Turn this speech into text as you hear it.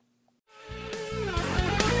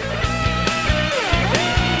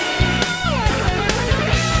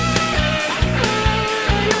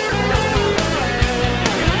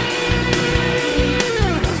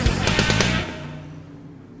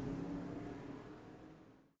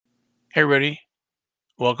Hey, everybody.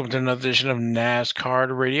 Welcome to another edition of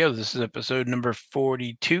NASCAR Radio. This is episode number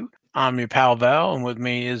 42. I'm your pal Val, and with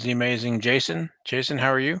me is the amazing Jason. Jason,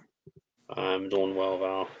 how are you? I'm doing well,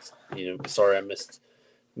 Val. Sorry I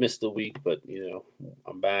missed the week, but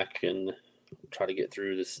I'm back and try to get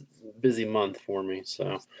through this busy month for me.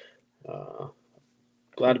 So uh,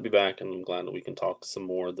 glad to be back, and I'm glad that we can talk some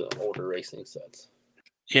more of the older racing sets.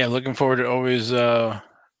 Yeah, looking forward to always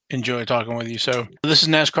enjoy talking with you. So, this is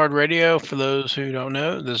NASCAR Radio. For those who don't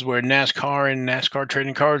know, this is where NASCAR and NASCAR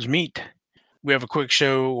trading cards meet. We have a quick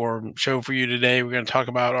show for you today. We're going to talk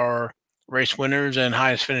about our race winners and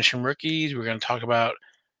highest finishing rookies. We're going to talk about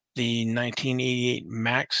the 1988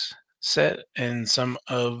 Max set and some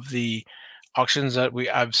of the auctions that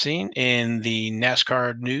I've seen in the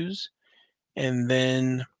NASCAR news, and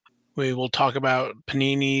then we will talk about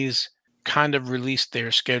Panini's kind of released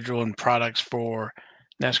their schedule and products for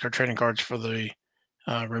NASCAR trading cards for the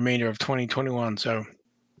remainder of 2021. So,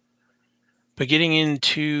 but getting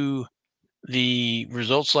into the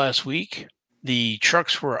results last week, the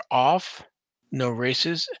trucks were off, no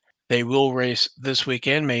races. They will race this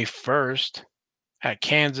weekend, May 1st, at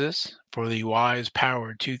Kansas for the Wise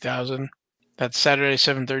Power 2000. That's Saturday,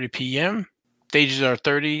 7:30 p.m. Stages are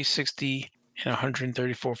 30, 60, and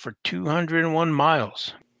 134 for 201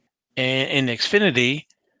 miles. And in Xfinity,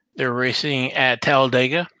 they're racing at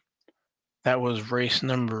Talladega. That was race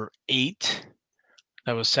number 8.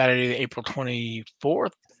 That was Saturday, April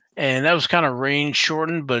 24th. And that was kind of rain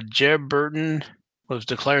shortened, but Jeb Burton was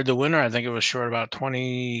declared the winner. I think it was short about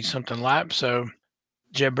 20 something laps. So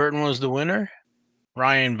Jeb Burton was the winner.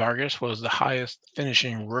 Ryan Vargas was the highest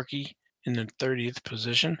finishing rookie in the 30th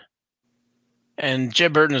position. And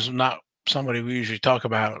Jeb Burton is not somebody we usually talk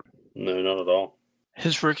about. No, not at all.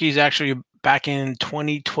 His rookie's actually back in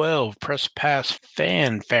 2012 Press Pass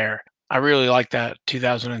Fanfare. I really like that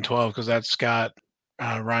 2012 because that's got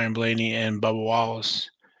Ryan Blaney and Bubba Wallace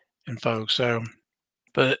and folks. So,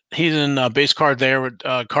 but he's in base card there with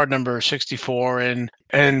card number 64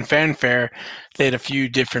 and Fanfare. They had a few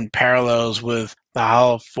different parallels with the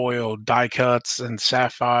hollow foil die cuts and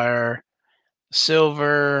sapphire,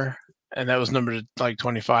 silver, and that was numbered like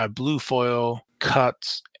 25, blue foil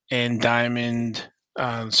cuts and diamond,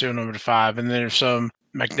 serial number 5. And there's some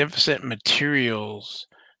magnificent materials,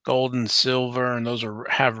 gold and silver, and those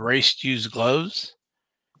have race used gloves.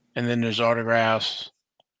 And then there's autographs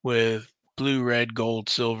with blue, red, gold,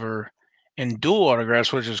 silver, and dual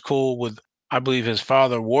autographs, which is cool with, I believe, his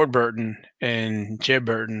father, Ward Burton, and Jeb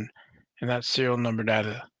Burton, and that's serial numbered out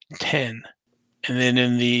of 10. And then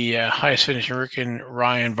in the highest finishing rookie,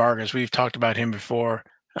 Ryan Vargas, we've talked about him before.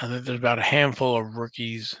 There's about a handful of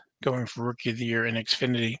rookies going for Rookie of the Year in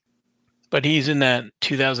Xfinity, but he's in that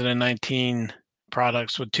 2019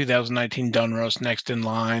 products with 2019 Donruss next in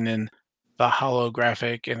line, and the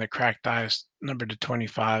holographic and the cracked ice number to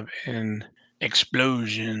 25, and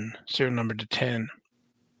Explosion serial number to 10.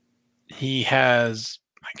 He has,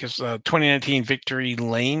 I guess, 2019 Victory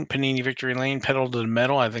Lane, Panini Victory Lane, pedal to the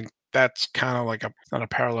metal. I think that's kind of like it's not a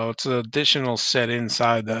parallel. It's an additional set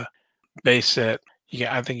inside the base set.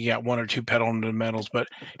 I think you got one or two pedal to the metals, but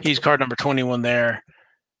he's card number 21 there.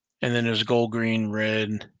 And then there's gold, green,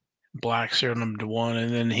 red, black serial number 1.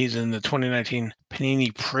 And then he's in the 2019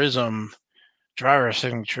 Panini Prism driver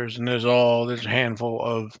signatures. And there's a handful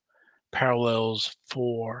of parallels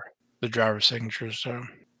for the driver signatures. So,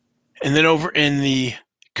 and then over in the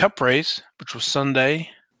Cup race, which was Sunday,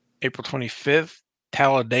 April 25th,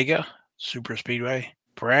 Talladega Super Speedway,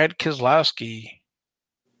 Brad Keselowski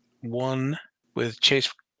won with Chase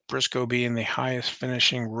Briscoe being the highest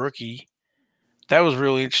finishing rookie. That was a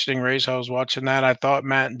really interesting race. I was watching that. I thought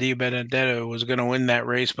Matt DiBenedetto was going to win that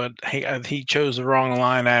race, but he chose the wrong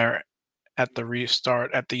line at the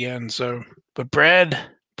restart at the end. So, but Brad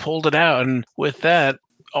pulled it out, and with that,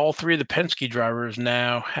 all three of the Penske drivers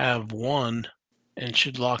now have won and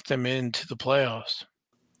should lock them into the playoffs.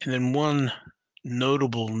 And then one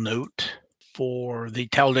notable note for the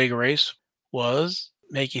Talladega race was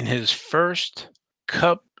making his first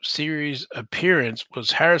Cup Series appearance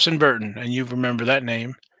was Harrison Burton, and you remember that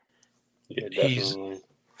name. Yeah, He's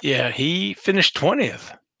definitely. he finished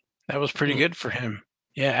 20th. That was pretty Hmm. good for him.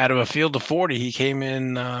 Yeah, out of a field of 40, he came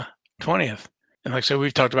in 20th. And like I said,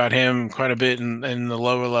 we've talked about him quite a bit in the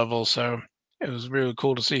lower levels, so it was really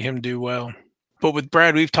cool to see him do well. But with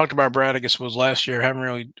Brad, we've talked about Brad. I guess it was last year.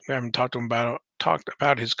 We haven't talked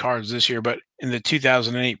about his cards this year. But in the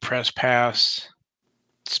 2008 Press Pass,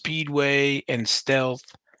 Speedway, and Stealth,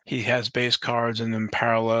 he has base cards and then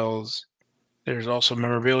parallels. There's also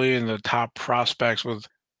memorabilia in the top prospects with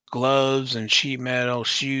gloves and sheet metal,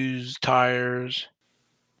 shoes, tires.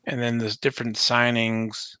 And then there's different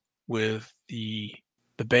signings with the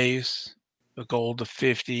base, the gold to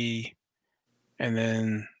 50, and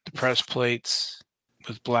then the press plates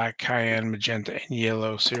with black, cayenne, magenta, and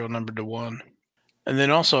yellow, serial number to 1. And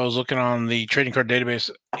then also I was looking on the trading card database.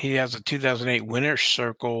 He has a 2008 Winner's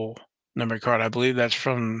Circle number card. I believe that's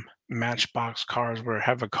from Matchbox Cards, where I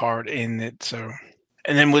have a card in it. So,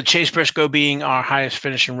 and then with Chase Briscoe being our highest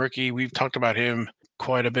finishing rookie, we've talked about him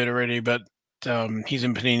quite a bit already, but he's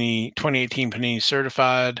in Panini 2018 Panini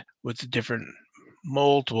certified with the different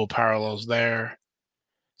multiple parallels there,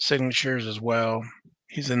 signatures as well.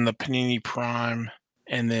 He's in the Panini Prime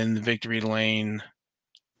and then the Victory Lane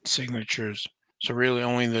signatures. So really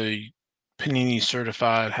only the Panini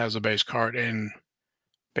certified has a base card and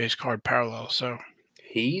base card parallel. So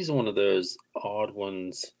He's one of those odd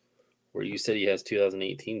ones where you said he has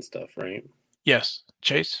 2018 stuff, right? yes,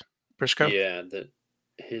 Chase Briscoe. Yeah, that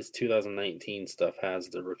his 2019 stuff has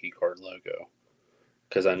the rookie card logo.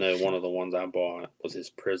 Because I know one of the ones I bought was his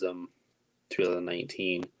Prism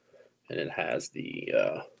 2019, and it has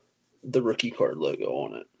the rookie card logo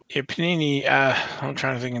on it. Yeah, Panini, I'm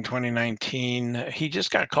trying to think in 2019, he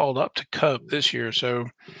just got called up to Cup this year. So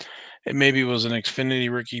it maybe was an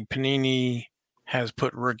Xfinity rookie. Panini has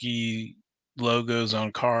put rookie logos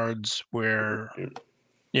on cards where,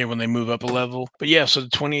 when they move up a level. But yeah, so the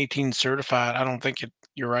 2018 certified, I don't think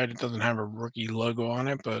you're right, it doesn't have a rookie logo on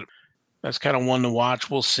it, but that's kind of one to watch.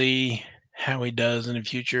 We'll see how he does in the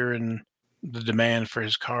future and the demand for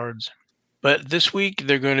his cards. But this week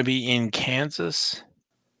they're going to be in Kansas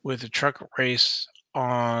with a truck race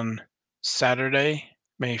on Saturday,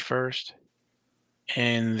 May 1st,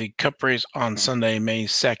 and the Cup race on Sunday, May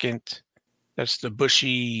 2nd. That's the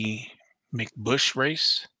Bushy McBush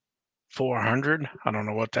race, 400. I don't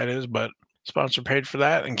know what that is, but sponsor paid for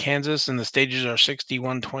that in Kansas, and the stages are 60,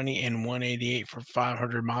 120, and 188 for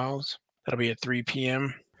 500 miles. That'll be at 3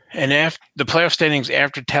 p.m. And after the playoff standings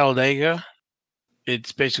after Talladega,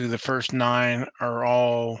 it's basically the first 9 are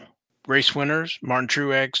all race winners: Martin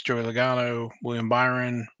Truex, Joey Logano, William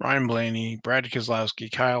Byron, Ryan Blaney, Brad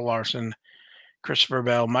Keselowski, Kyle Larson, Christopher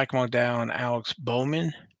Bell, Mike McDowell, and Alex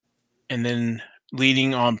Bowman. And then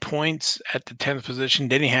leading on points at the 10th position,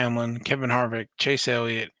 Denny Hamlin, Kevin Harvick, Chase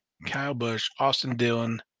Elliott, Kyle Busch, Austin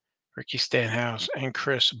Dillon, Ricky Stenhouse, and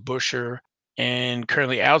Chris Buescher. And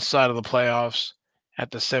currently outside of the playoffs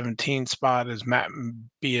at the 17th spot is Matt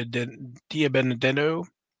Diabenedetto,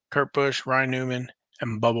 Kurt Busch, Ryan Newman,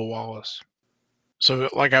 and Bubba Wallace. So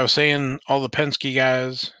like I was saying, all the Penske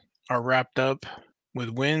guys are wrapped up with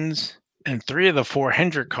wins, and 3 of the 4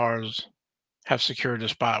 Hendrick cars have secured a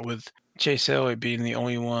spot, with Chase Elliott being the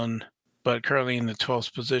only one, but currently in the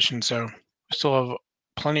 12th position. So we still have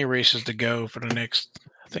plenty of races to go for the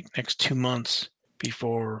next 2 months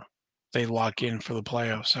before they lock in for the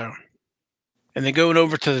playoffs. So, and then going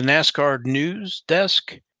over to the NASCAR news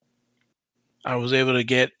desk, I was able to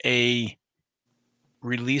get a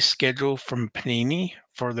release schedule from Panini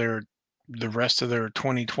for the rest of their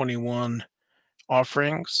 2021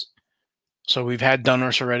 offerings. So we've had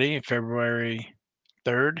Donruss already, February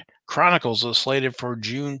 3rd. Chronicles is slated for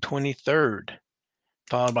June 23rd,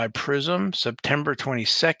 followed by Prism September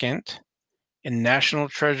 22nd, and National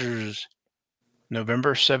Treasures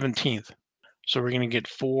November 17th. So we're going to get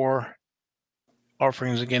 4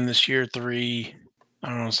 offerings again this year, 3, I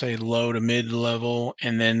don't want to say low to mid level,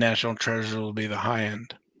 and then National Treasure will be the high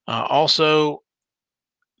end. Also,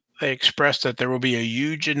 they expressed that there will be a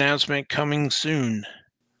huge announcement coming soon.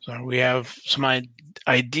 So we have some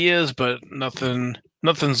ideas, but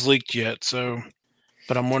nothing's leaked yet. So,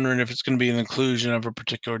 but I'm wondering if it's going to be an inclusion of a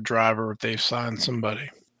particular driver, if they've signed somebody.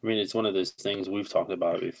 I mean, it's one of those things we've talked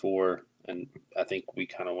about it before, and I think we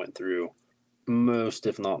kind of went through most,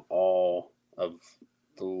 if not all, of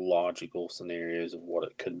the logical scenarios of what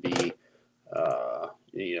it could be,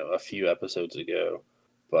 a few episodes ago.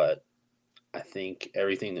 But I think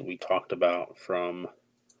everything that we talked about, from,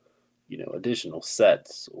 additional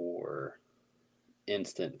sets or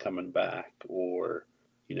instant coming back, or,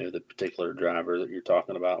 the particular driver that you're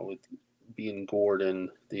talking about with being Gordon,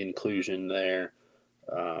 the inclusion there,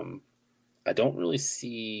 I don't really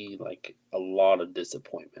see like a lot of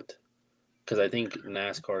disappointment, because I think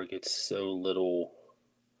NASCAR gets so little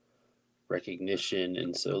recognition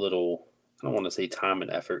and so little, I don't want to say time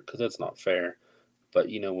and effort, because that's not fair. But,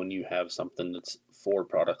 when you have something that's 4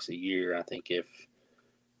 products a year, I think if,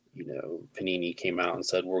 Panini came out and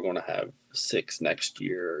said, we're going to have 6 next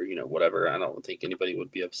year, or, whatever, I don't think anybody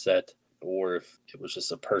would be upset. Or if it was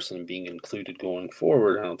just a person being included going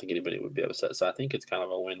forward, I don't think anybody would be upset. So I think it's kind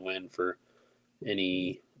of a win-win for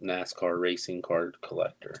any NASCAR racing card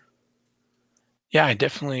collector. Yeah, I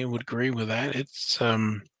definitely would agree with that. It's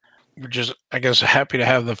we're just, I guess, happy to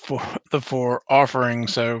have the four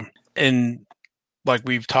offerings. So, and like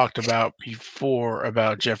we've talked about before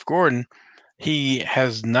about Jeff Gordon, he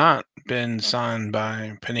has not been signed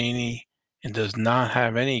by Panini and does not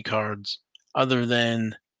have any cards other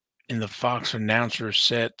than in the Fox announcer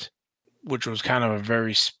set, which was kind of a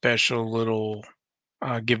very special little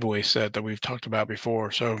giveaway set that we've talked about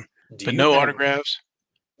before. So, Do but you no have, autographs.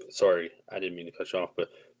 sorry, I didn't mean to cut you off, but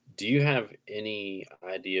do you have any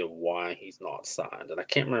idea why he's not signed? And I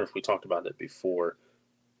can't remember if we talked about it before.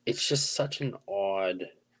 It's just such an odd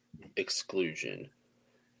exclusion,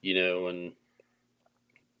 and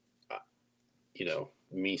uh,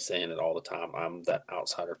 me saying it all the time, I'm that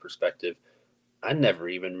outsider perspective. I never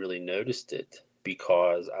even really noticed it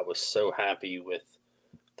because I was so happy with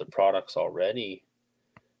the products already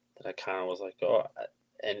that I kind of was like, oh,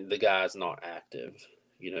 and the guy's not active,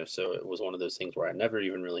 so it was one of those things where I never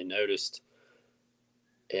even really noticed.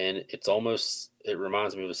 And it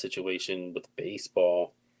reminds me of a situation with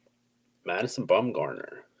baseball. Madison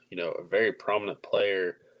Bumgarner, a very prominent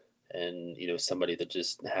player and, somebody that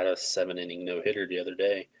just had a 7 inning no hitter the other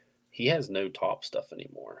day. He has no top stuff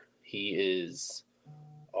anymore. He is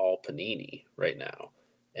all Panini right now.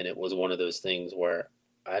 And it was one of those things where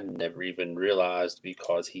I never even realized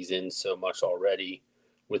because he's in so much already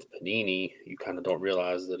with Panini, you kind of don't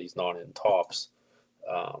realize that he's not in tops.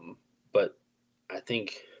 But I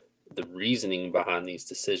think the reasoning behind these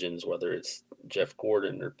decisions, whether it's Jeff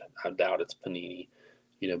Gordon or I doubt it's Panini,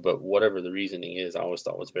 but whatever the reasoning is, I always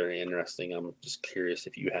thought was very interesting. I'm just curious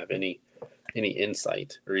if you have any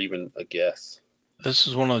insight or even a guess. This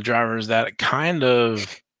is one of the drivers that kind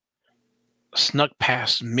of snuck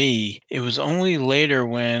past me. It was only later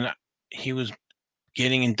when he was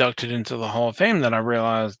getting inducted into the Hall of Fame that I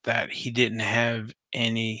realized that he didn't have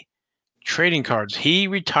any trading cards. He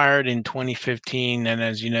retired in 2015, and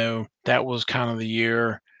as you know, that was kind of the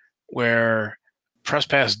year where Press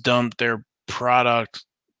Pass dumped their product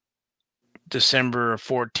December of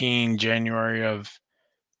 14, January of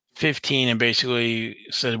 15, and basically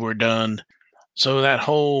said we're done. So that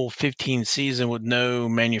whole 15 season with no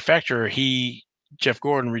manufacturer, Jeff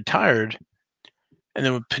Gordon retired, and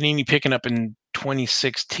then with Panini picking up in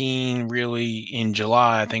 2016, really in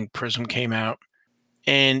July, I think Prism came out,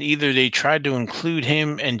 and either they tried to include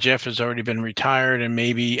him, and Jeff has already been retired, and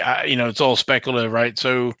maybe it's all speculative, right?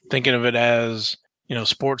 So thinking of it as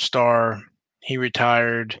Sports Star, he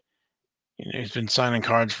retired. He's been signing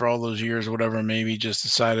cards for all those years, or whatever. Maybe just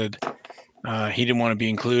decided he didn't want to be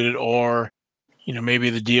included, or maybe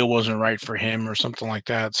the deal wasn't right for him, or something like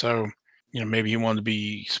that. So maybe he wanted to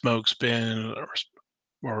be smoke spin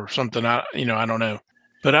or something. I don't know,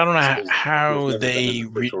 but I don't know So there's how never been an they.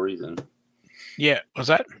 official reason. Yeah, was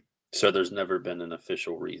that? So there's never been an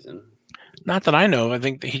official reason. Not that I know of. I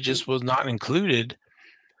think that he just was not included.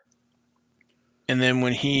 And then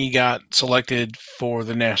when he got selected for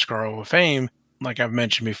the NASCAR Hall of Fame, like I've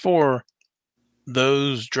mentioned before,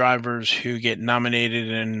 those drivers who get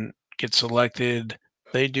nominated and get selected,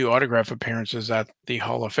 they do autograph appearances at the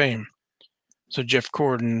Hall of Fame. So Jeff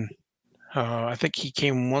Gordon, I think he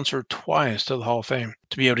came once or twice to the Hall of Fame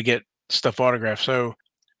to be able to get stuff autographed. So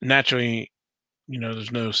naturally,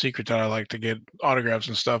 there's no secret that I like to get autographs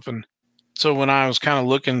and stuff. And so when I was kind of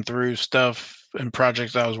looking through stuff and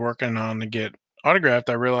projects I was working on to get autographed,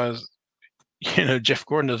 I realized, Jeff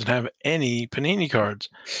Gordon doesn't have any Panini cards,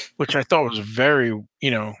 which I thought was very,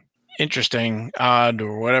 interesting, odd,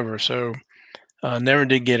 or whatever. So never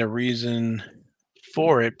did get a reason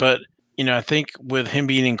for it. But, I think with him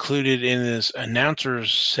being included in this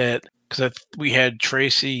announcers set, because we had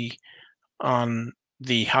Tracy on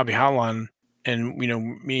the Hobby Hotline, and me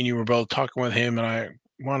and you were both talking with him, and I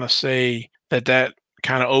want to say that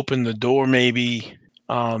kind of opened the door, maybe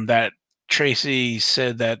that Tracy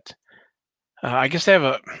said that I guess they have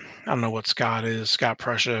I don't know what Scott is, Scott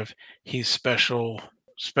Prussia, if he's special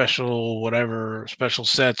whatever, special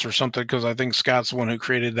sets or something, because I think Scott's the one who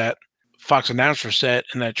created that Fox announcer set,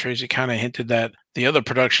 and that Tracy kind of hinted that the other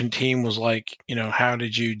production team was like, how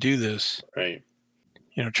did you do this? Right.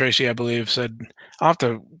 Tracy, I believe, said, I'll have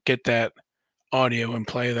to get that audio and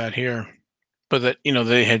play that here, but that,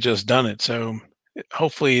 they had just done it. So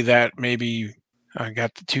hopefully that maybe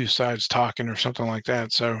got the two sides talking or something like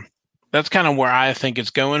that. So that's kind of where I think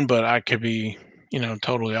it's going, but I could be,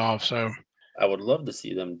 totally off. So I would love to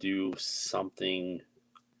see them do something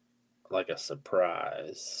like a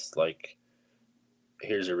surprise, like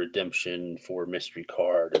here's a redemption for mystery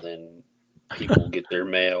card, and then people get their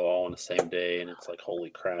mail all on the same day, and it's like, holy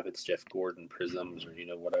crap, it's Jeff Gordon Prisms or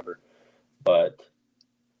whatever. But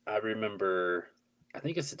I remember I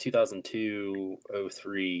think it's the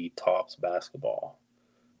 2002-03 Topps basketball,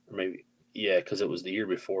 or maybe yeah, because it was the year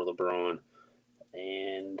before LeBron,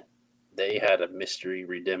 and they had a mystery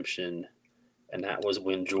redemption, and that was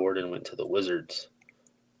when Jordan went to the Wizards,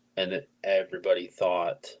 and everybody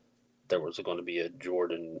thought there was going to be a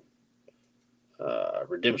Jordan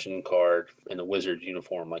redemption card in a Wizards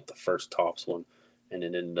uniform, like the first Topps one, and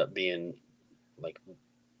it ended up being like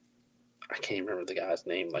I can't remember the guy's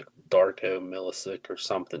name, like Darko Milicic or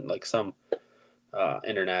something, like some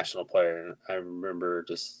international player. And I remember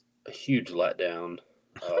just a huge letdown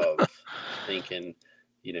of thinking,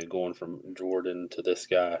 going from Jordan to this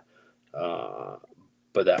guy. Uh,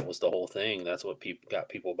 but that was the whole thing. That's what people got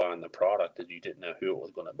people buying the product, that you didn't know who it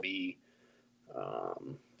was going to be.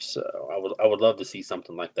 So I would love to see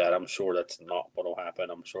something like that. I'm sure that's not what will happen.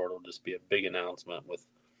 I'm sure it'll just be a big announcement with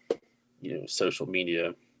social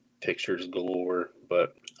media pictures galore.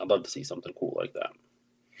 But I'd love to see something cool like that.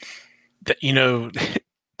 You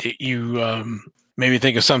maybe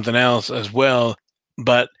think of something else as well.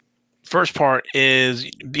 But first part is,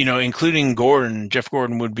 including Gordon, Jeff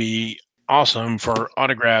Gordon would be awesome for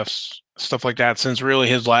autographs, stuff like that, since really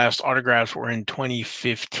his last autographs were in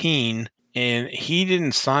 2015, and he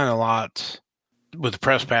didn't sign a lot with the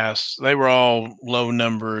press pass. They were all low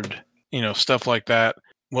numbered, stuff like that.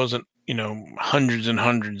 Wasn't, hundreds and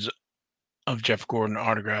hundreds of Jeff Gordon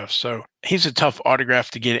autographs. So he's a tough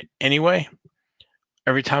autograph to get anyway.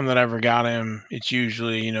 Every time that I ever got him, it's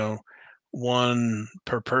usually, one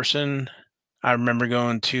per person. I remember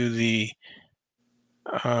going to the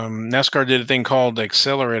NASCAR did a thing called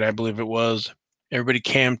Accelerate, I believe it was. Everybody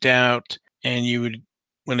camped out, and you would,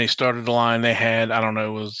 when they started the line, they had, I don't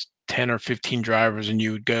know, it was 10 or 15 drivers, and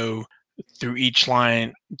you would go through each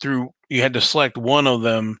line. You had to select one of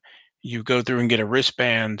them. You go through and get a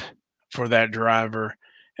wristband for that driver,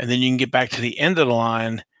 and then you can get back to the end of the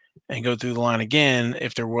line and go through the line again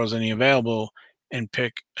if there was any available, and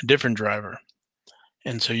pick a different driver.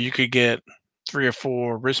 And so you could get 3 or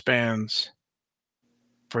 4 wristbands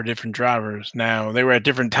for different drivers. Now, they were at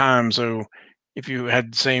different times, so if you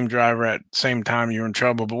had the same driver at the same time, you're in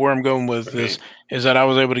trouble. But where I'm going with this is that I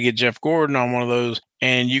was able to get Jeff Gordon on one of those,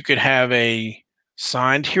 and you could have a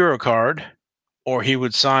signed hero card, or he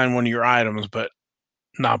would sign one of your items, but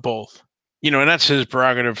not both. And that's his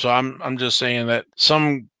prerogative. So I'm just saying that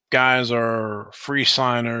some guys are free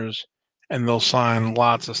signers and they'll sign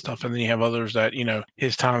lots of stuff, and then you have others that,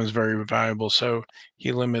 his time is very valuable, so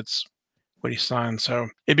he limits what he signed. So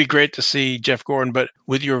it'd be great to see Jeff Gordon. But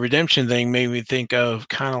with your redemption thing, made me think of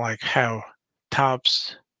kind of like how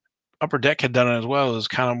Topps Upper Deck had done it as well. As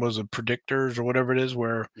kind of was a predictors or whatever it is,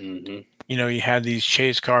 where you had these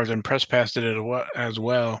chase cards, and Press Pass did it as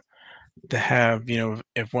well, to have,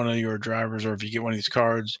 if one of your drivers, or if you get one of these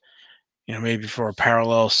cards, maybe for a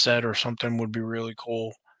parallel set or something, would be really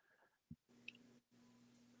cool.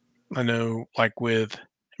 I know, like it'd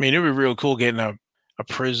be real cool getting a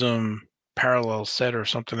Prism parallel set or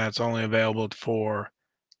something that's only available for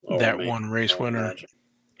that one race winner. Imagine.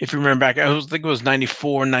 If you remember back, I think it was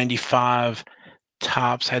 94, 95,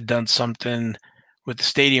 Topps had done something with the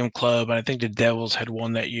Stadium Club, and I think the Devils had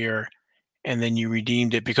won that year, and then you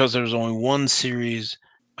redeemed it because there was only one series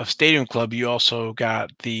of Stadium Club. You also got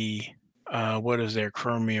the what is their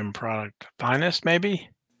chromium product, Finest, maybe?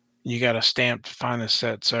 You got a stamped Finest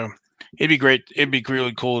set. So it'd be great. It'd be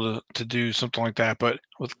really cool to do something like that. But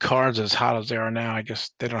with cards as hot as they are now, I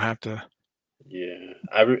guess they don't have to. Yeah,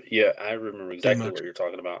 I remember exactly what you're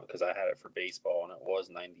talking about, because I had it for baseball, and it was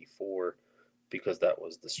 94 because that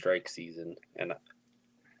was the strike season, and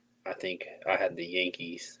I think I had the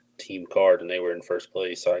Yankees team card, and they were in first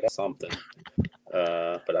place, so I got something,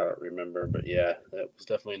 but I don't remember. But yeah, that was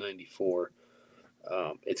definitely 94.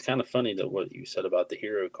 It's kind of funny that what you said about the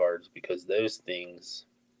hero cards, because those things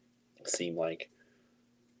seem like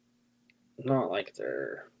not like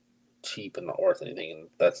they're cheap and not worth anything, and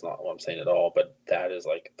that's not what I'm saying at all, but that is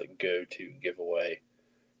like the go-to giveaway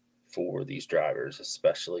for these drivers,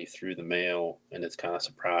 especially through the mail. And it's kind of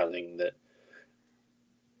surprising that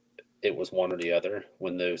it was one or the other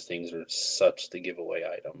when those things are such the giveaway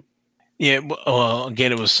item. Yeah, well,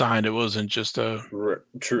 again, it was signed. It wasn't just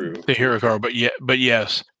true hero card, but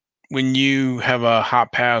yes, when you have a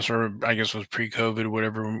hot pass, or I guess it was pre-COVID,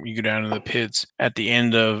 whatever, when you go down to the pits at the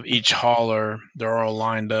end of each hauler, they're all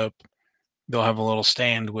lined up. They'll have a little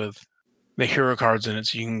stand with the hero cards in it,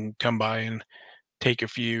 so you can come by and take a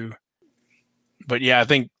few. But yeah, I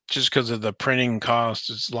think just because of the printing cost,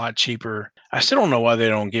 it's a lot cheaper. I still don't know why they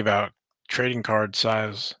don't give out trading card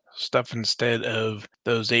size stuff instead of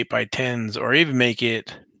those 8x10s, or even make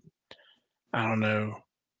it, I don't know,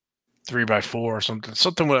 3x4 or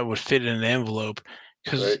something that would fit in an envelope.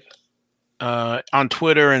 Because Right. on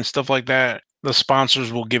Twitter and stuff like that, the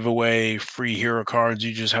sponsors will give away free hero cards.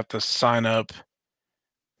 You just have to sign up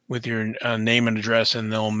with your name and address,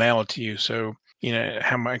 and they'll mail it to you. So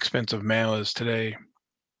how much expensive mail is today.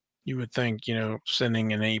 You would think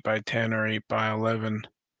sending an 8x10 or 8x11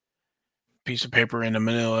 piece of paper in a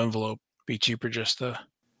manila envelope be cheaper just to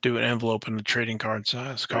do an envelope in a trading card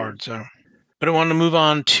size card. So, but I want to move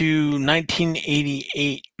on to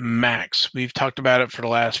 1988 Max. We've talked about it for the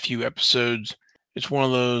last few episodes. It's one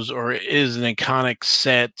of those, or it is an iconic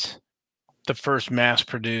set, the first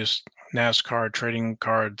mass-produced NASCAR trading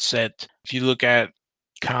card set. If you look at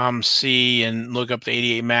COMC and look up the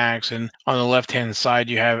 88 Max, and on the left-hand side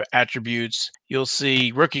you have attributes, you'll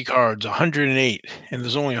see rookie cards 108, and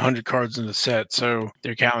there's only 100 cards in the set, so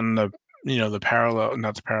they're counting the parallel,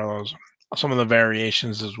 not the parallels, some of the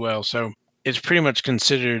variations as well. So it's pretty much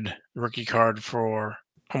considered rookie card for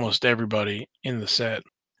almost everybody in the set.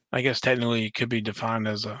 I guess technically it could be defined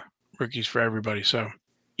as a rookies for everybody. So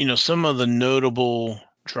some of the notable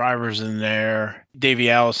drivers in there,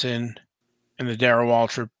 Davey Allison and the Darrell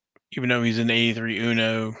Waltrip, even though he's an 83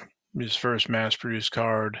 Uno, his first mass-produced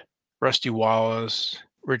card. Rusty Wallace,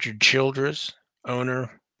 Richard Childress,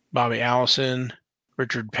 owner, Bobby Allison,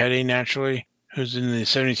 Richard Petty, naturally, who's in the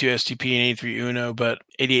 72 STP and 83 Uno, but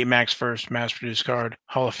 88 Max first mass-produced card.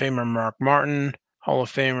 Hall of Famer Mark Martin, Hall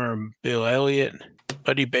of Famer Bill Elliott,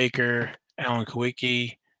 Buddy Baker, Alan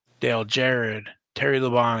Kawicki, Dale Jarrett, Terry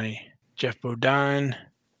Labonte, Jeff Bodine,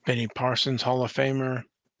 Benny Parsons, Hall of Famer,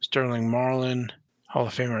 Sterling Marlin, Hall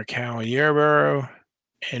of Famer Cal Yarborough,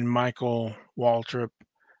 and Michael Waltrip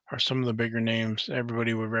are some of the bigger names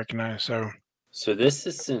everybody would recognize. So this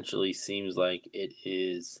essentially seems like it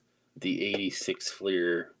is the 86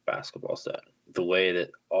 Fleer basketball set. The way that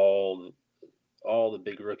all the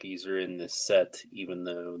big rookies are in this set, even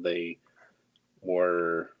though they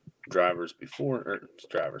were players beforehand,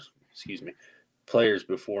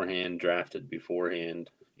 drafted beforehand,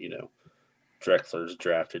 Drexler's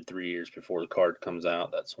drafted 3 years before the card comes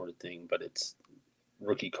out, that sort of thing. But it's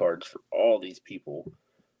rookie cards for all these people.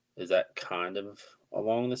 Is that kind of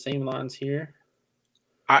along the same lines here?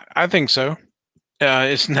 I think so.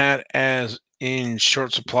 It's not as in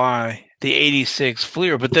short supply, the 86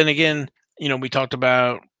 Fleer. But then again,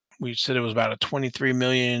 we said it was about a 23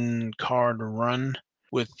 million card run,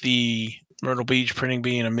 with the Myrtle Beach printing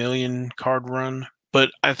being a million card run.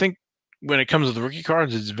 But I think when it comes to the rookie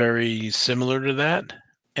cards, it's very similar to that.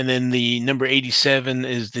 And then the number 87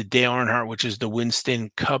 is the Dale Earnhardt, which is the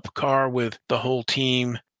Winston Cup car with the whole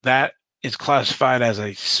team. That is classified as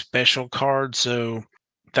a special card. So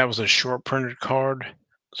that was a short printed card.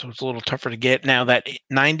 So it's a little tougher to get. Now, that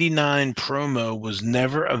 99 promo was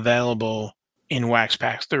never available in wax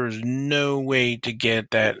packs. There is no way to get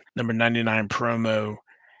that number 99 promo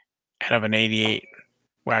out of an 88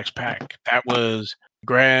 wax pack. That was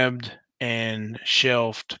grabbed and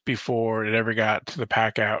shelved before it ever got to the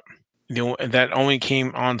pack out. That only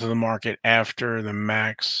came onto the market after the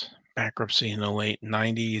Max bankruptcy in the late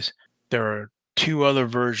 90s. There are 2 other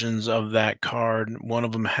versions of that card. One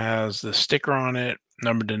of them has the sticker on it,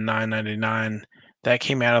 numbered to 999. That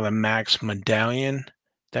came out of the Max medallion.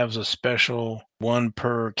 That was a special 1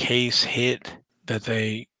 per case hit that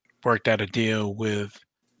they worked out a deal with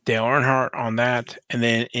Dale Earnhardt on that. And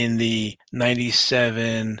then in the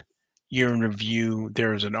 97 year in review,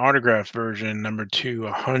 there was an autographed version, number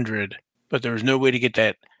 200, but there was no way to get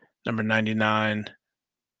that number 99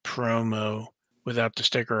 promo without the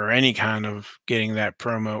sticker or any kind of getting that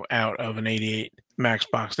promo out of an 88 Max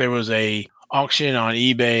box. There was a auction on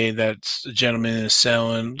eBay that's a gentleman is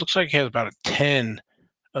selling. Looks like he has about 10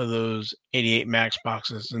 of those 88 Max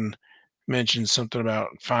boxes, and mentioned something about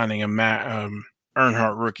finding a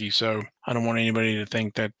Earnhardt rookie. So I don't want anybody to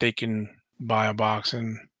think that they can buy a box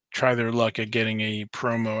and try their luck at getting a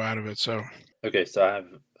promo out of it. So Okay, so I have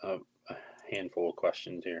a handful of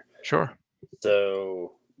questions here. sure.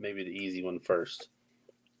 So maybe the easy one first.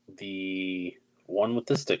 The one with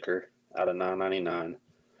the sticker out of $9.99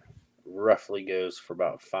 roughly goes for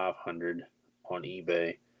about $500 on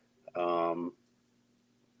eBay.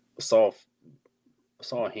 Saw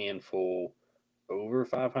a handful over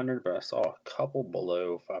 500, but I saw a couple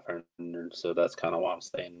below 500. So that's kind of why I'm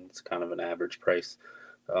saying it's kind of an average price.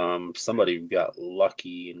 Somebody got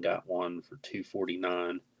lucky and got one for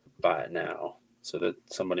 $249. Buy it now. So that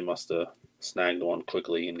somebody must have snagged one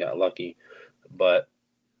quickly and got lucky. But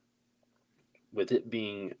with it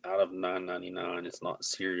being out of $9.99, it's not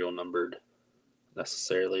serial numbered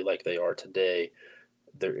necessarily like they are today.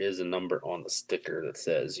 there is a number on the sticker that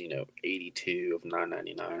says, 82 of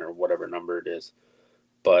 999 or whatever number it is.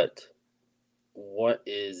 But what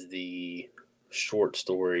is the short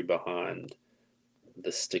story behind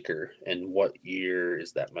the sticker, and what year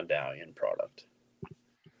is that medallion product?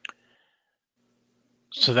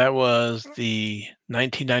 So that was the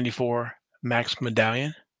 1994 Max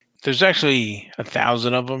Medallion. There's actually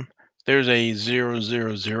 1,000 of them. There's a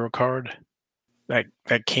 000 card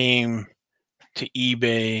that came to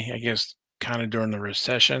eBay, I guess, kind of during the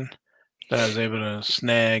recession, that I was able to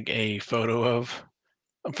snag a photo of.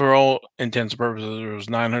 For all intents and purposes, there was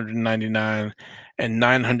 999 and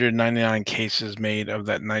 999 cases made of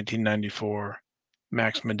that 1994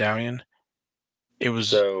 Max Medallion. It was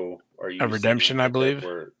So, a redemption, I believe.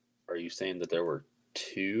 are you saying that there were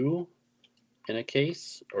two in a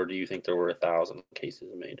case, or do you think there were 1,000 cases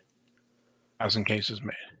made? 1,000 cases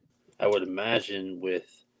made. I would imagine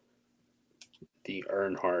with the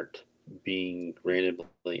Earnhardt being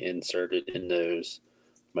randomly inserted in those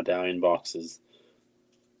medallion boxes,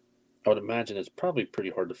 I would imagine it's probably pretty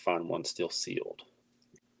hard to find one still sealed.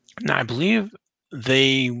 Now, I believe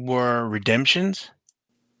they were redemptions.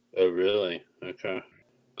 Oh, really? Okay.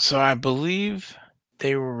 So I believe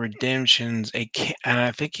they were redemptions, and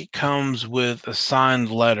I think it comes with a signed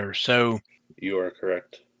letter. So You are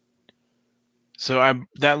correct.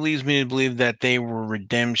 that leads me to believe that they were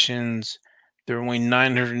redemptions. There were only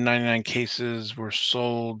 999 cases were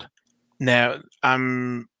sold. Now, I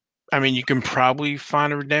mean, you can probably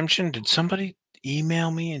find a redemption. Did somebody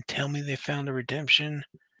email me and tell me they found a redemption?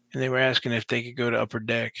 And they were asking if they could go to Upper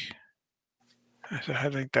Deck. I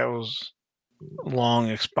think that was long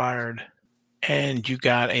expired. And you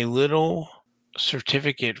got a little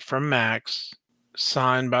certificate from Max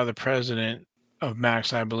signed by the president of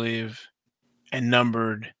Max, I believe, and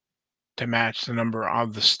numbered to match the number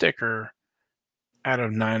of the sticker out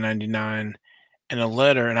of 999, and a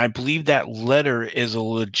letter. And I believe that letter is a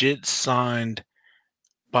legit signed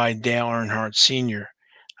by Dale Earnhardt Sr.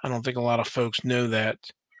 I don't think a lot of folks know that.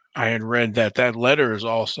 I had read that that letter is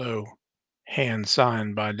also hand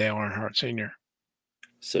signed by Dale Earnhardt Sr.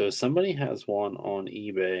 So somebody has one on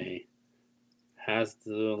eBay, has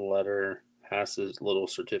the letter, has this little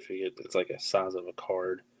certificate that's like a size of a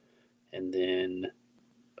card, and then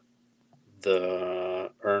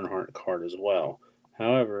the Earnhardt card as well.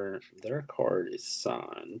 However, their card is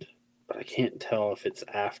signed, but I can't tell if it's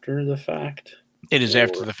after the fact It is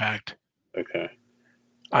after or the fact. okay.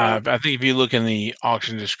 I think if you look in the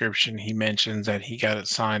auction description, he mentions that he got it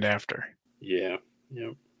signed after. Yeah.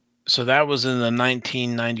 Yep. So that was in the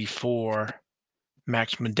 1994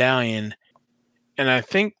 Max Medallion. And I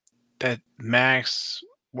think that Max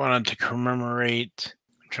wanted to commemorate.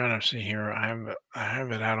 I'm trying to see here. I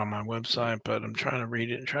have it out on my website, but I'm trying to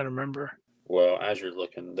read it and try to remember. Well, as you're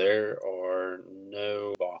looking, there are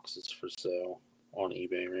no boxes for sale on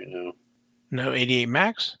eBay right now. No 88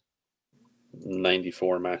 Max?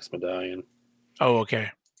 94 Max Medallion. Oh, okay.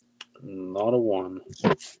 Not a one.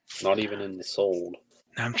 Not even in the sold.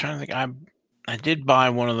 Now I'm trying to think. I did buy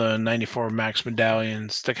one of the 94 Max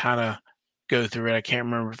Medallions to kind of go through it. I can't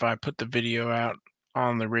remember if I put the video out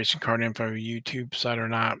on the Racing Card Info YouTube site or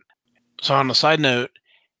not. So on a side note,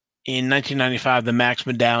 in 1995, the Max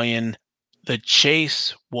Medallion, the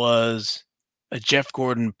chase was a Jeff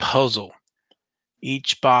Gordon puzzle.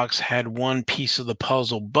 Each box had one piece of the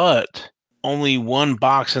puzzle, but only one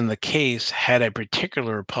box in the case had a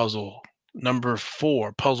particular puzzle,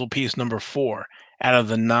 puzzle piece number 4 out of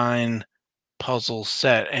the 9 puzzle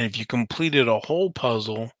set. And if you completed a whole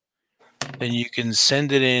puzzle, then you can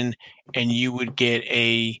send it in and you would get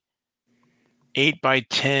a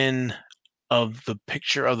 8x10 of the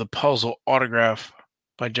picture of the puzzle autograph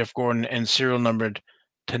by Jeff Gordon and serial numbered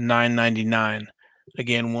to 999.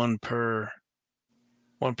 Again, one per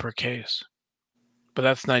case. But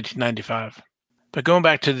that's 1995. But going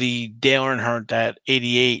back to the Dale Earnhardt, that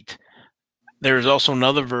 88, there was also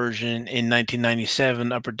another version in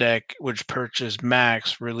 1997, Upper Deck, which purchased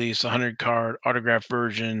Max, released a 100-card autograph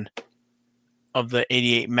version of the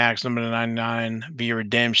 88 Max number 99 via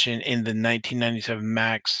redemption in the 1997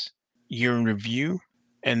 Max year in review.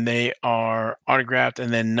 And they are autographed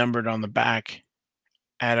and then numbered on the back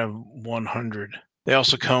out of 100. They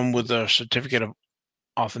also come with a certificate of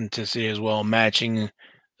authenticity as well, matching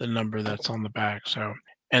the number that's on the back. So,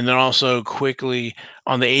 and then also quickly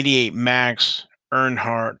on the 88 Max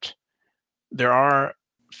Earnhardt, there are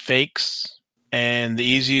fakes, and the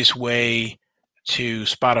easiest way to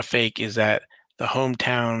spot a fake is that the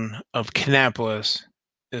hometown of Kannapolis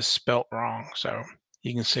is spelt wrong. So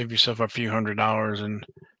you can save yourself a few $100s and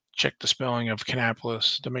check the spelling of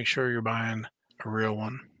Kannapolis to make sure you're buying a real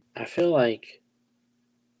one. I feel like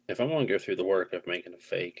if I'm going to go through the work of making a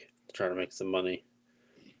fake to try to make some money,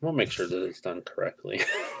 I'm going to make sure that it's done correctly.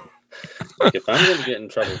 Like if I'm going to get in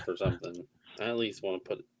trouble for something, I at least want to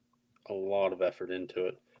put a lot of effort into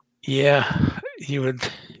it. Yeah, you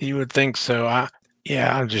would think so.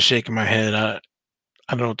 I'm just shaking my head. I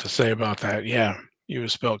don't know what to say about that. Yeah, you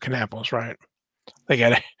would spell Kannapolis right. They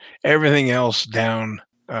got everything else down.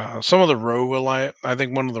 Some of the I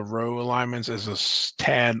think one of the row alignments is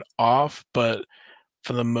tad off, but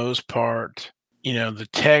for the most part, the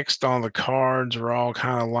text on the cards are all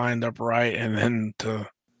kind of lined up right, and then to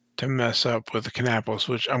mess up with the Kannapolis,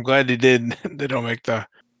 which I'm glad they did. They don't make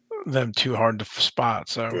them too hard to spot.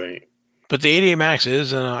 So, Right. but the 88 Max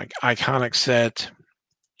is an iconic set,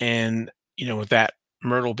 and with that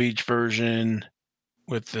Myrtle Beach version,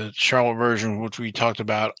 with the Charlotte version, which we talked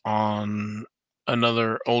about on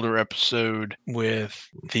another older episode, with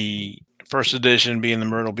the first edition being the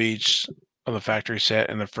Myrtle Beach of the factory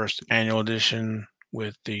set, and the first annual edition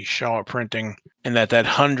with the Charlotte printing, and that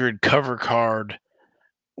 100 cover card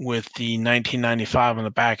with the 1995 on the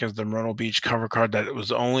back as the Myrtle Beach cover card, that it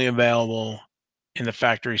was only available in the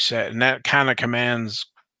factory set, and that kind of commands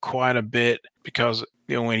quite a bit because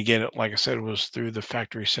the only way to get it, like I said, was through the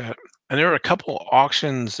factory set. And there were a couple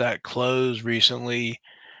auctions that closed recently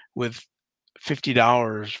with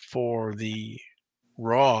 $50 for the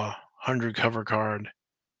raw 100 cover card,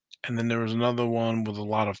 and then there was another one with a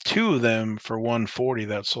lot of two of them for 140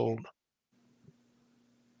 that sold.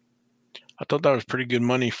 I thought that was pretty good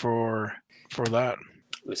money for that.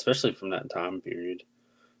 Especially from that time period.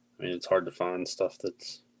 I mean, it's hard to find stuff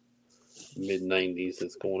that's mid 90s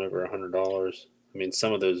that's going over $100. I mean,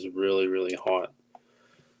 some of those really, really hot,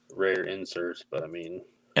 rare inserts, but I mean,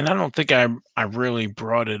 And I don't think I really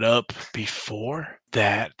brought it up before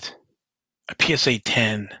that a PSA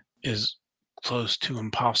 10 is close to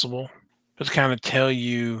impossible. But to kind of tell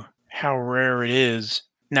you how rare it is.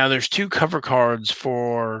 Now there's two cover cards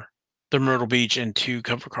for the Myrtle Beach and two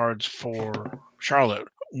cover cards for Charlotte.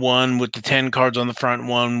 One with the 10 cards on the front,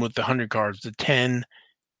 one with the 100 cards. The 10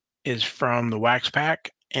 is from the wax pack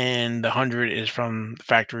and the 100 is from the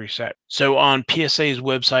factory set. So on PSA's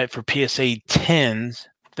website for PSA 10s,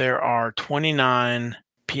 there are 29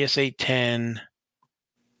 PSA 10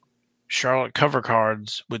 Charlotte cover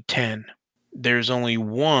cards with 10. There's only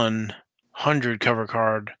 100 cover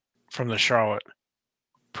card from the Charlotte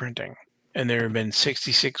printing, and there have been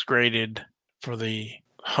 66 graded for the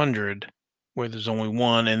 100 where there's only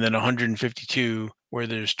one, and then 152 where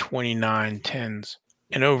there's 29 10s.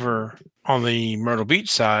 And over on the Myrtle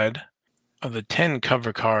Beach side of the 10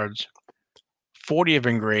 cover cards, 40 have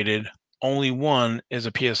been graded. Only one is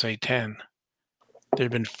a PSA 10. There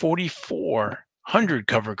have been 4,400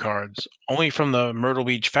 cover cards, only from the Myrtle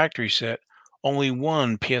Beach factory set. Only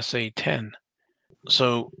one PSA 10.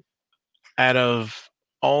 So out of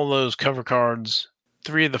all those cover cards,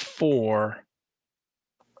 3 of the 4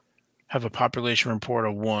 have a population report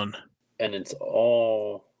of 1. and it's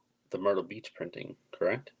all the Myrtle Beach printing,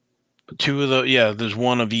 correct? 2 of the there's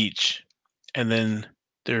 1 of each, and then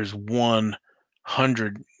there's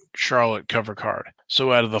 100 Charlotte cover card.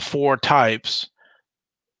 So out of the 4 types,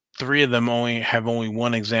 3 of them have only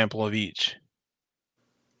 1 example of each.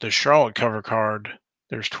 The Charlotte cover card,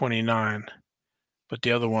 there's 29, but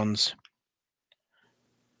the other ones.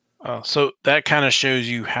 So that kind of shows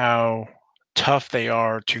you how tough they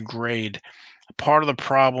are to grade. Part of the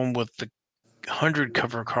problem with the 100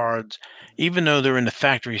 cover cards, even though they're in the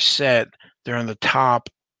factory set, they're on the top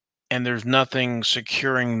and there's nothing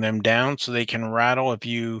securing them down so they can rattle. If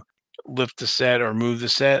you lift the set or move the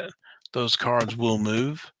set, those cards will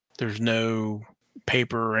move. There's no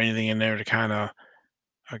paper or anything in there to kind of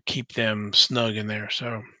keep them snug in there.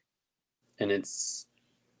 So, and it's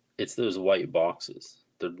those white boxes,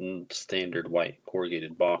 the standard white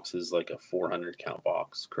corrugated boxes, like a 400 count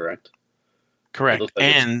box, correct? It correct. looks like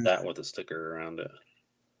And it's that with a sticker around it.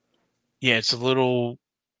 yeah, it's a little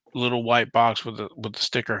white box with the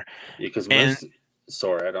sticker. Yeah, because And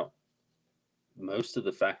most of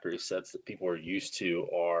the factory sets that people are used to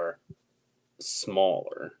are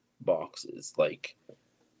smaller boxes, like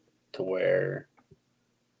to where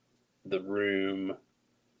the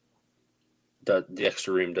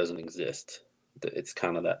extra room doesn't exist. It's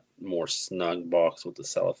kind of that more snug box with the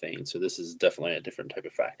cellophane. So this is definitely a different type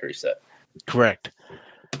of factory set. correct.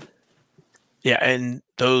 Yeah, and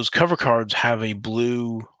those cover cards have a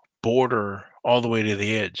blue border all the way to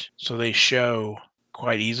the edge. So they show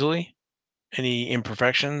quite easily any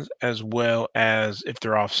imperfections as well as if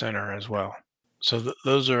they're off center as well. So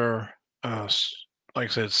those are, like I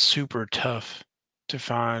said, super tough to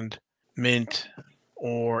find. mint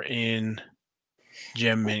or in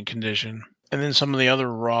gem mint condition. And then some of the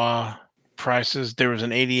other raw prices, there was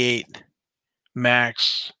an 88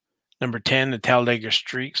 Max number 10, the Talladega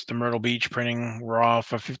Streaks, the Myrtle Beach printing raw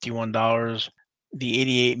for $51. The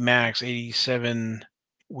 88 Max 87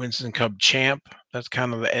 Winston Cup Champ, that's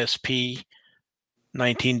kind of the SP,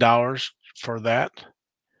 $19 for that.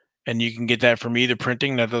 And you can get that from either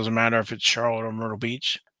printing. That doesn't matter if it's Charlotte or Myrtle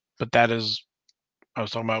Beach. But that is, I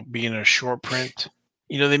was talking about being a short print.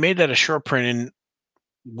 They made that a short print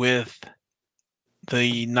with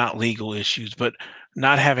the not legal issues, but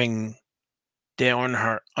not having Dale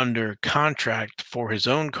Earnhardt under contract for his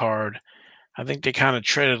own card. I think they kind of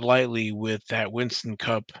treaded lightly with that Winston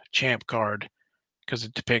Cup Champ card because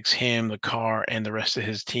it depicts him, the car, and the rest of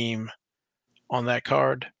his team on that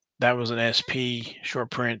card. That was an SP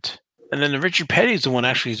short print. And then the Richard Petty's the one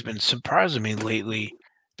actually has been surprising me lately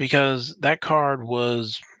because that card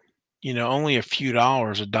was, only a few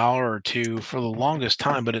dollars, $1 or $2 for the longest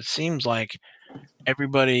time, but it seems like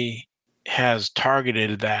everybody has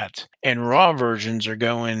targeted that. And raw versions are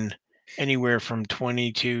going anywhere from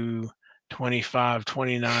 22, 25,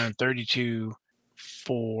 29, 32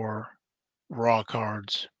 for raw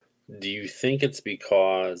cards. Do you think it's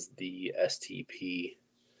because the STP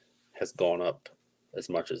has gone up as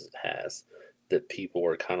much as it has that people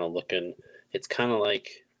are kind of looking? It's kind of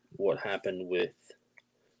like what happened with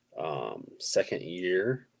second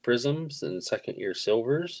year prisms and second year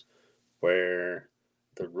silvers, where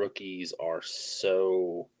the rookies are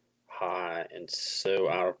so high and so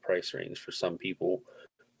out of price range for some people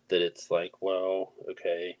that it's like, well,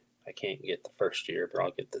 okay, I can't get the first year, but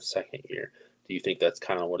I'll get the second year. Do you think that's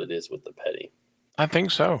kind of what it is with the Petty? I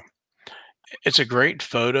think so. It's a great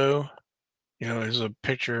photo. There's a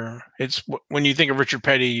picture. It's when you think of Richard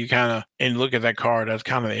Petty, you kind of and look at that card. That's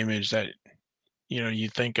kind of the image that you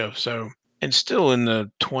think of. So, and still in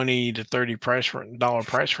the $20 to $30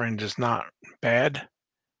 price range is not bad.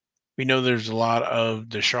 We know there's a lot of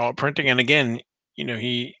the Charlotte printing, and again,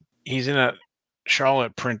 he's in that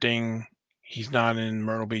Charlotte printing. He's not in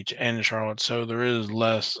Myrtle Beach and Charlotte, so there is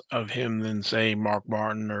less of him than say Mark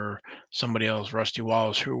Martin or somebody else, Rusty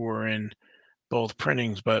Wallace, who were in both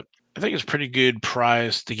printings. But I think it's pretty good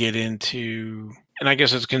price to get into, and I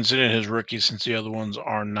guess it's considered his rookie since the other ones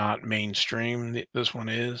are not mainstream. This one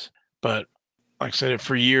is, but like I said,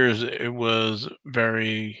 for years it was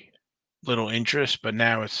very little interest, but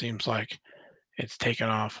now it seems like it's taken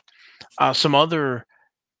off. Some other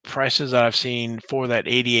prices that I've seen for that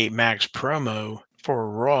 88 Max promo for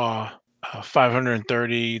raw,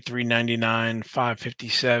 530, 399,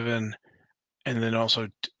 557, and then also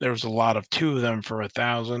there was a lot of two of them for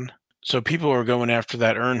 1,000. So people are going after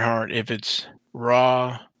that Earnhardt if it's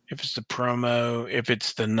raw, if it's the promo, if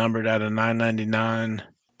it's the numbered out of 999.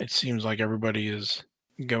 It seems like everybody is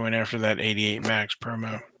going after that 88 Max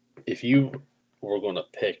promo. If you were going to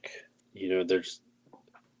pick, there's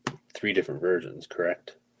 3 different versions,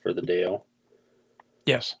 correct, for the Dale?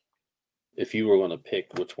 Yes. If you were going to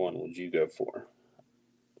pick, which one would you go for?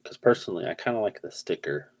 Because personally, I kind of like the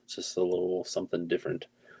sticker. It's just a little something different.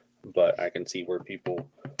 But I can see where people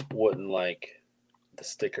wouldn't like the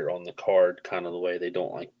sticker on the card, kind of the way they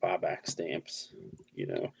don't like buyback stamps,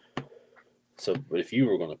 So, but if you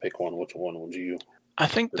were going to pick one, which one would you? I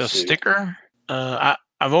think the sticker.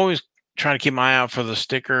 I've always tried to keep my eye out for the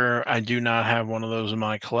sticker. I do not have one of those in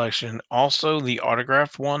my collection. Also, the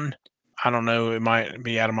autographed one. I don't know. It might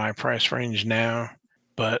be out of my price range now,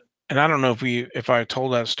 but and I don't know if I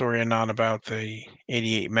told that story or not about the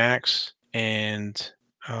 88 Max. And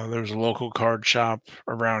there was a local card shop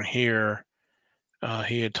around here.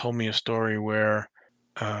 He had told me a story where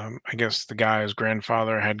I guess the guy's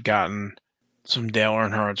grandfather had gotten some Dale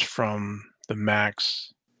Earnhardts from the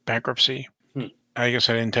Max bankruptcy. I guess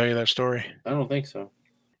I didn't tell you that story. I don't think so.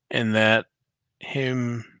 And that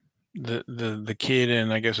him, the kid,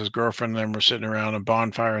 and I guess his girlfriend and them were sitting around a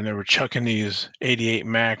bonfire, and they were chucking these 88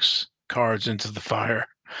 Max cards into the fire.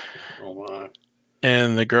 Oh my!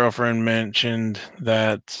 And the girlfriend mentioned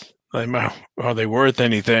that are they worth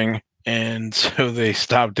anything? And so they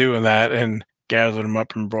stopped doing that and gathered them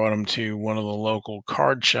up and brought them to one of the local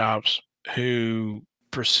card shops, who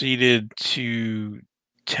proceeded to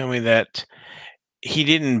tell me that he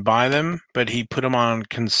didn't buy them, but he put them on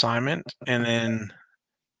consignment, and then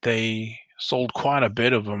they sold quite a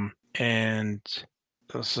bit of them. And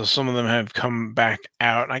so some of them have come back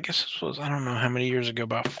out. I guess this was, I don't know how many years ago,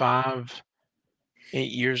 about 5,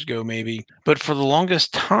 8 years ago, maybe. But for the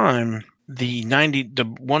longest time, the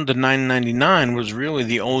 1 to 999 was really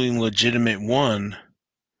the only legitimate one.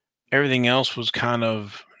 Everything else was kind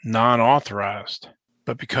of non-authorized.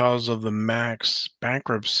 but because of the Max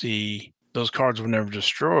bankruptcy, those cards were never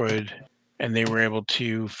destroyed, and they were able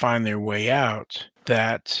to find their way out.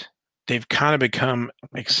 That they've kind of become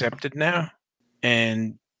accepted now,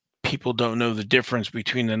 and people don't know the difference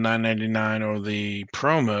between the 9.99 or the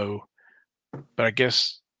promo. But I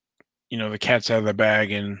guess the cat's out of the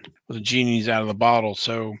bag and the genie's out of the bottle.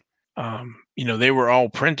 So they were all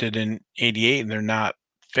printed in '88, and they're not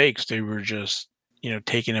fakes. They were just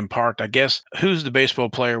taken in part. I guess who's the baseball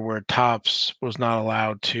player where Topps was not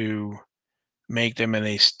allowed to make them, and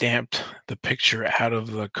they stamped the picture out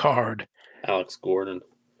of the card. Alex Gordon.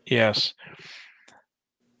 Yes.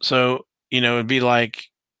 So it'd be like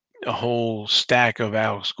a whole stack of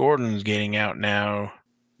Alex Gordons getting out now.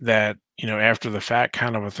 That after the fact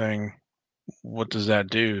kind of a thing. What does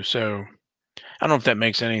that do? So I don't know if that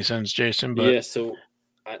makes any sense, Jason, but Yeah, so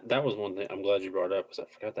that was one thing I'm glad you brought up because I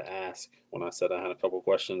forgot to ask when I said I had a couple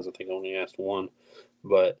questions. I think I only asked one,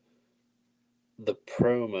 but the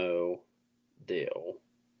promo deal,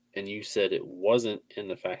 and you said it wasn't in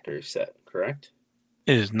the factory set, correct?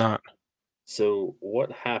 it is not. So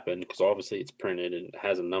what happened? Because obviously it's printed and it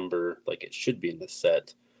has a number like it should be in the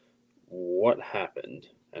set. What happened?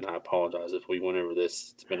 And I apologize if we went over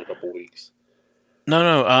this. It's been a couple weeks.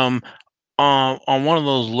 No. On one of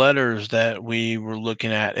those letters that we were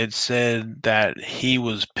looking at, it said that he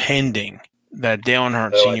was pending. That Dale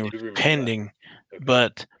Earnhardt Oh, I Sr. do was remember that. pending, Okay.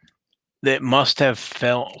 but that must have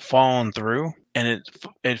fallen through, and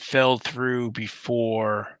it fell through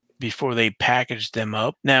before they packaged them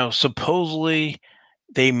up. Now, supposedly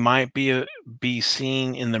they might be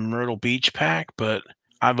seen in the Myrtle Beach pack, but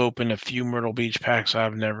I've opened a few Myrtle Beach packs.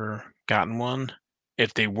 I've never gotten one.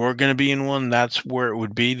 If they were going to be in one, that's where it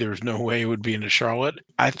would be. There's no way it would be in a Charlotte.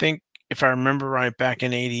 I think if I remember right, back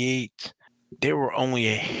in '88, there were only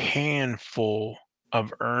a handful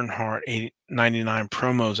of Earnhardt 99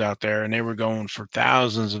 promos out there, and they were going for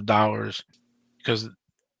thousands of dollars because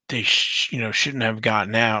they shouldn't have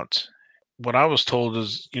gotten out. What I was told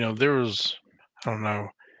is there was, I don't know,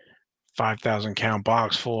 5,000 count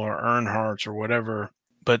box full of Earnhardts or whatever,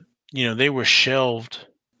 but they were shelved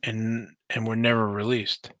and were never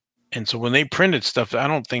released. And so when they printed stuff, I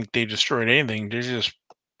don't think they destroyed anything. They just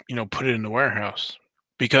put it in the warehouse,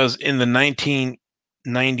 because in the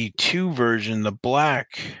 1992 version, the black,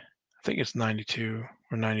 I think it's 92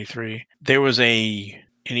 or 93, there was in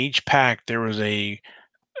each pack there was a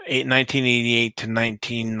 1988 to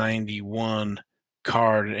 1991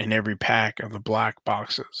 card in every pack of the black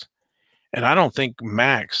boxes. And I don't think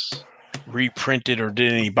Max reprinted or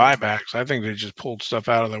did any buybacks. I think they just pulled stuff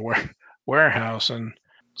out of the warehouse. And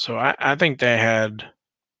so I think they had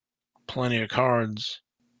plenty of cards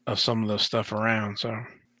of some of the stuff around. So,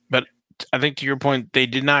 but I think to your point, they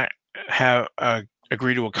did not have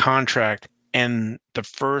agree to a contract. And the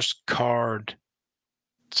first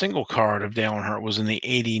single card of Dale Earnhardt was in the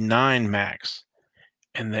 '89 Max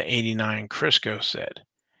and the '89 Crisco set.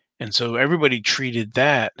 And so everybody treated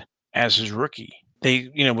that as his rookie.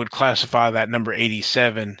 They, would classify that number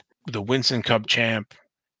 87, the Winston Cup champ,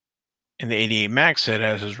 and the '88 Max set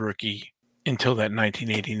as his rookie until that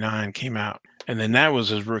 1989 came out. And then that was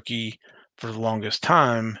his rookie for the longest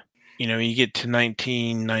time. You get to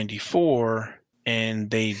 1994 and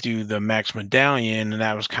they do the Max Medallion, and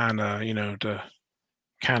that was kind of, to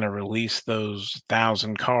kind of release those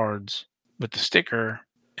 1,000 cards with the sticker.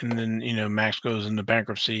 And then, Max goes into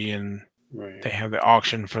bankruptcy, and Right. they have the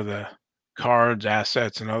auction for the cards,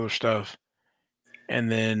 assets, and other stuff. And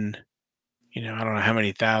then, I don't know how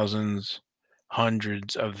many thousands,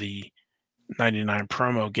 hundreds of the 99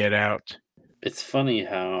 promo get out. It's funny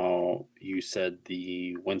how you said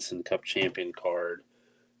the Winston Cup champion card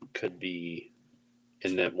could be,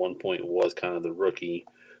 and at one point was kind of the rookie,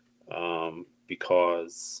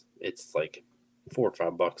 because it's like $4 or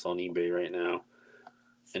 $5 on eBay right now,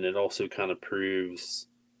 and it also kind of proves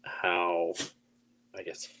how, I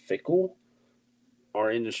guess, fickle our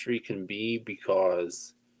industry can be,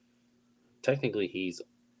 because technically he's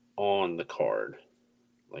on the card,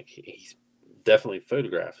 like he's definitely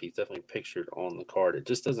photographed, he's definitely pictured on the card. It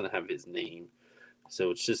just doesn't have his name, so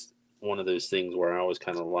it's just one of those things where I always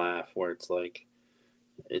kind of laugh, where it's like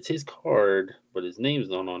it's his card, but his name's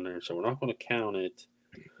not on there, so we're not going to count it.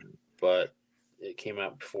 But it came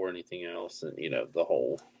out before anything else, and the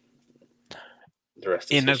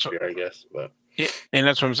rest is And history, I guess. But and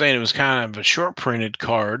that's what I'm saying. It was kind of a short printed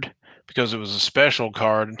card because it was a special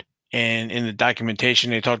card. And in the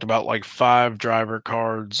documentation, they talked about like 5 driver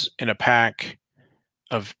cards in a pack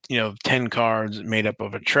of 10 cards made up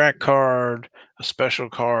of a track card, a special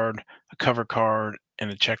card, a cover card,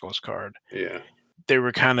 and a checklist card. yeah, they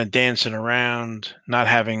were kind of dancing around not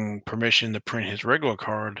having permission to print his regular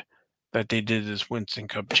card, that they did this Winston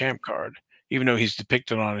Cup champ card, even though he's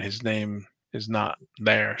depicted on it, his name is not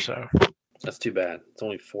there. So, That's too bad. It's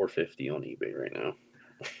only $450 on eBay right now.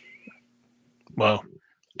 well,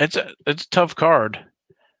 it's a tough card.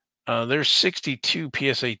 There's 62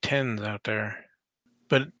 PSA 10s out there,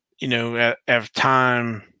 but as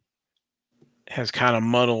time has kind of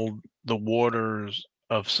muddled the waters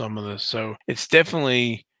of some of this, so it's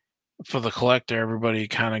definitely for the collector. Everybody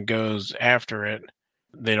kind of goes after it.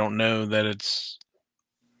 They don't know that it's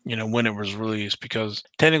when it was released, because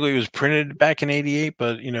technically it was printed back in 88,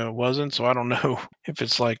 but it wasn't. So I don't know if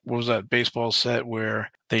it's like, what was that baseball set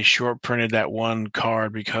where they short printed that one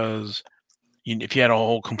card because if you had a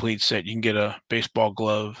whole complete set, you can get a baseball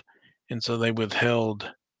glove. And so they withheld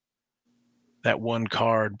that one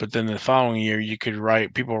card. But then the following year, you could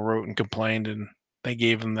write, people wrote and complained, and they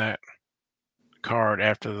gave them that card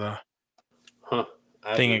after the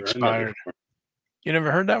thing expired. You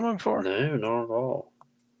never heard that one before? No, not at all.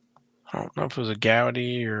 I don't know if it was a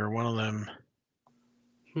Gowdy or one of them.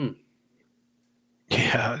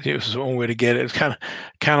 Yeah, it was one way to get it. It's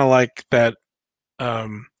kind of like that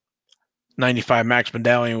 95 Max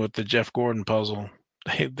Medallion with the Jeff Gordon puzzle.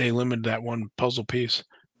 They limited that one puzzle piece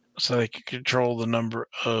so they could control the number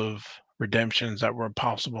of redemptions that were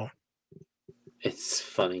possible. It's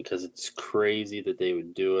funny because it's crazy that they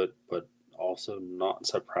would do it, but also not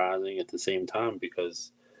surprising at the same time,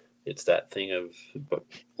 because it's that thing of, but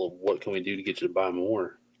well, what can we do to get you to buy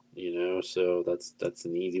more? So that's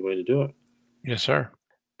an easy way to do it. Yes, sir.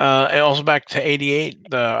 And also back to 88,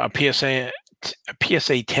 a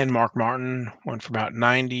PSA 10 Mark Martin went for about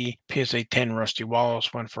 90. PSA 10 Rusty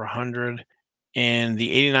Wallace went for 100. And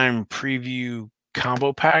the 89 preview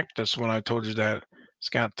combo pack, that's when I told you that it's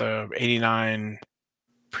got the 89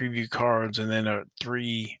 preview cards and then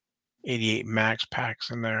 3 88 max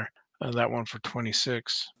packs in there. That one for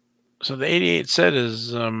 26. So the 88 set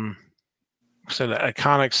is an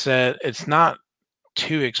iconic set. It's not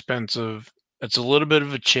too expensive. It's a little bit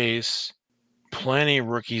of a chase. Plenty of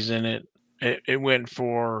rookies in it. It went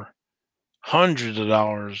for hundreds of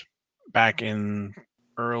dollars back in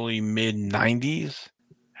early mid 90s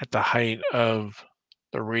at the height of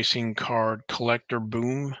the racing card collector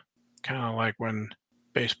boom, kind of like when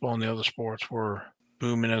baseball and the other sports were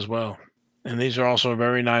booming as well. And these are also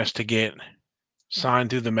very nice to get signed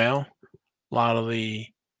through the mail. A lot of the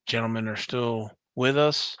gentlemen are still with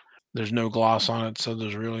us. There's no gloss on it, so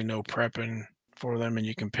there's really no prepping for them, and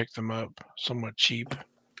you can pick them up somewhat cheap.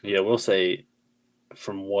 Yeah, we'll say,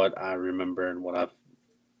 from what I remember and what I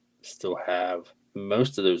still have,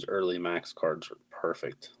 most of those early Max cards are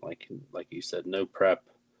perfect. Like you said, no prep.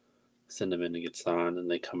 Send them in to get signed, and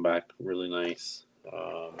they come back really nice.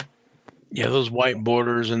 Yeah, those white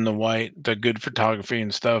borders and the good photography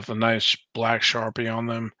and stuff, a nice black Sharpie on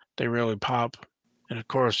them, they really pop. And of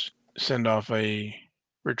course, send off a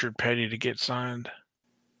Richard Petty to get signed.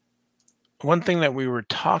 One thing that we were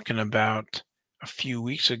talking about a few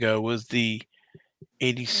weeks ago was the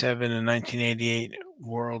 87 and 1988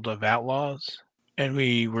 World of Outlaws. And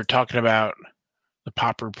we were talking about the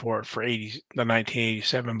pop report for the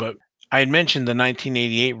 1987, but I had mentioned the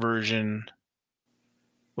 1988 version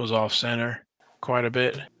was off center quite a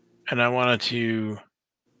bit. And I wanted to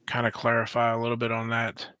kind of clarify a little bit on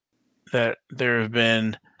that there have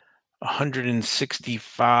been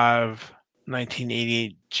 165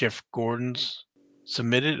 1988 Jeff Gordons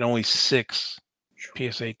submitted, and only 6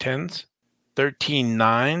 PSA 10s, 13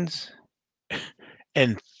 9s,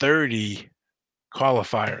 and 30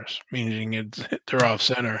 qualifiers, meaning they're off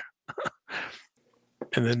center.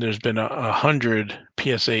 And then there's been 100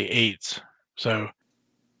 PSA 8s. So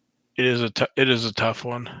it is a tough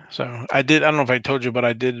one. So I don't know if I told you, but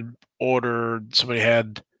I did order, somebody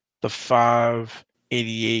had the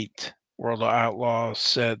 588 World of Outlaws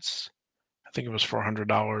sets. I think it was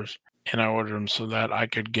 $400, and I ordered them so that I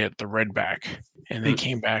could get the red back. And they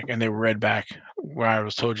came back, and they were red back, where I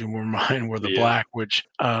was told you where mine were the black, which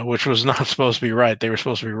was not supposed to be right. They were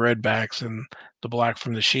supposed to be red backs and the black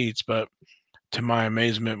from the sheets. But to my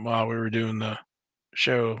amazement, while we were doing the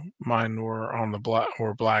show, mine were on the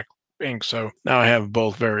black ink. So now I have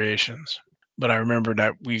both variations. But I remember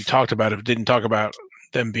that we talked about it, didn't talk about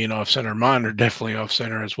them being off center. Mine are definitely off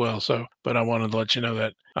center as well. So, but I wanted to let you know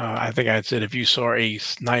that I think I said if you saw a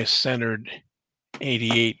nice centered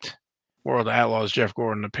 88 World Outlaws Jeff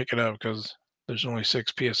Gordon, to pick it up, because there's only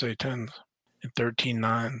 6 PSA 10s and 13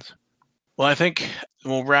 9s. Well, I think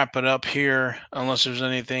we'll wrap it up here, unless there's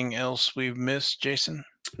anything else we've missed, Jason.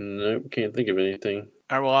 Nope, can't think of anything.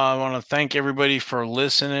 All right, well, I want to thank everybody for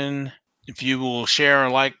listening. If you will share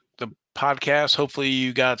and like the podcast, hopefully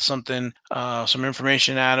you got something, some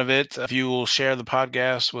information out of it. If you will share the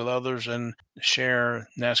podcast with others and share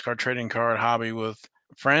NASCAR Trading Card Hobby with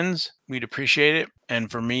friends, we'd appreciate it.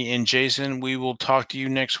 And for me and Jason, we will talk to you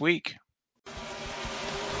next week.